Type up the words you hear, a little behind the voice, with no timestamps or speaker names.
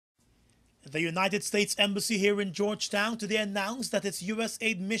The United States Embassy here in Georgetown today announced that its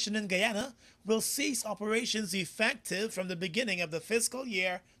USAID mission in Guyana will cease operations effective from the beginning of the fiscal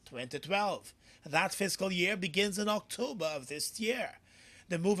year 2012. That fiscal year begins in October of this year.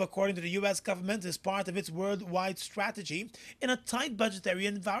 The move, according to the U.S. government, is part of its worldwide strategy in a tight budgetary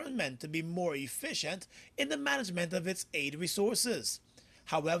environment to be more efficient in the management of its aid resources.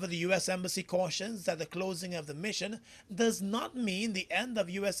 However, the U.S. Embassy cautions that the closing of the mission does not mean the end of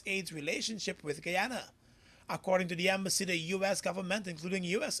USAID's relationship with Guyana. According to the embassy, the U.S. government, including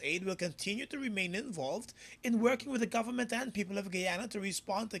USAID, will continue to remain involved in working with the government and people of Guyana to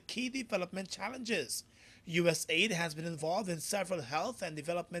respond to key development challenges. USAID has been involved in several health and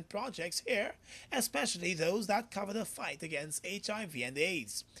development projects here, especially those that cover the fight against HIV and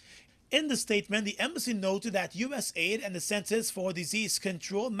AIDS. In the statement, the embassy noted that USAID and the Centers for Disease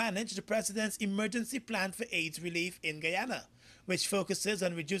Control manage the President's Emergency Plan for AIDS Relief in Guyana, which focuses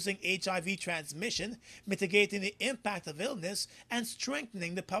on reducing HIV transmission, mitigating the impact of illness, and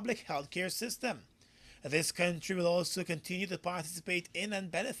strengthening the public health care system. This country will also continue to participate in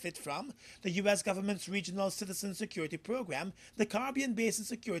and benefit from the U.S. government's Regional Citizen Security Program, the Caribbean Basin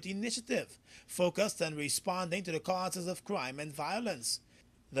Security Initiative, focused on responding to the causes of crime and violence.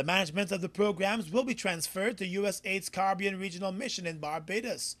 The management of the programs will be transferred to USAID's Caribbean Regional Mission in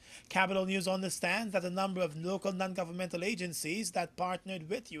Barbados. Capital News understands that a number of local non-governmental agencies that partnered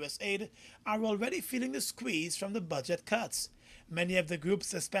with USAID are already feeling the squeeze from the budget cuts. Many of the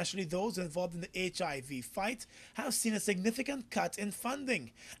groups, especially those involved in the HIV fight, have seen a significant cut in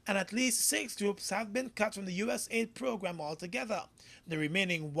funding, and at least 6 groups have been cut from the USAID program altogether. The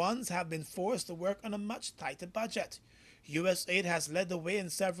remaining ones have been forced to work on a much tighter budget. USAID has led the way in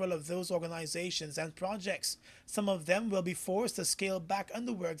several of those organizations and projects. Some of them will be forced to scale back on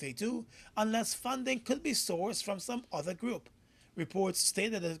the work they do unless funding could be sourced from some other group. Reports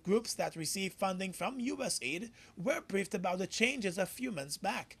state that the groups that receive funding from USAID were briefed about the changes a few months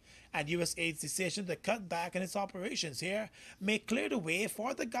back, and USAID's decision to cut back on its operations here may clear the way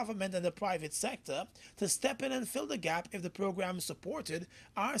for the government and the private sector to step in and fill the gap if the programs supported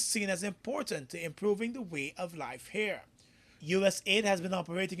are seen as important to improving the way of life here. USAID has been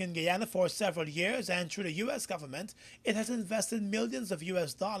operating in Guyana for several years, and through the U.S. government, it has invested millions of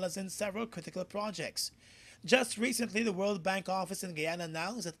US dollars in several critical projects. Just recently, the World Bank office in Guyana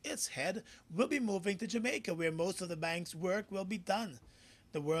announced that its head will be moving to Jamaica, where most of the bank's work will be done.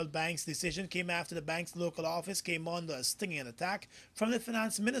 The World Bank's decision came after the bank's local office came under a stinging attack from the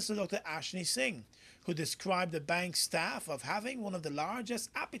finance minister, Dr. Ashley Singh, who described the bank's staff of having one of the largest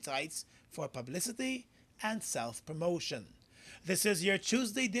appetites for publicity and self-promotion. This is your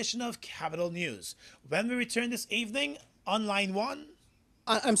Tuesday edition of Capital News. When we return this evening on Line 1...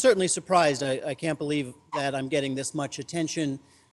 I'm certainly surprised. I can't believe that I'm getting this much attention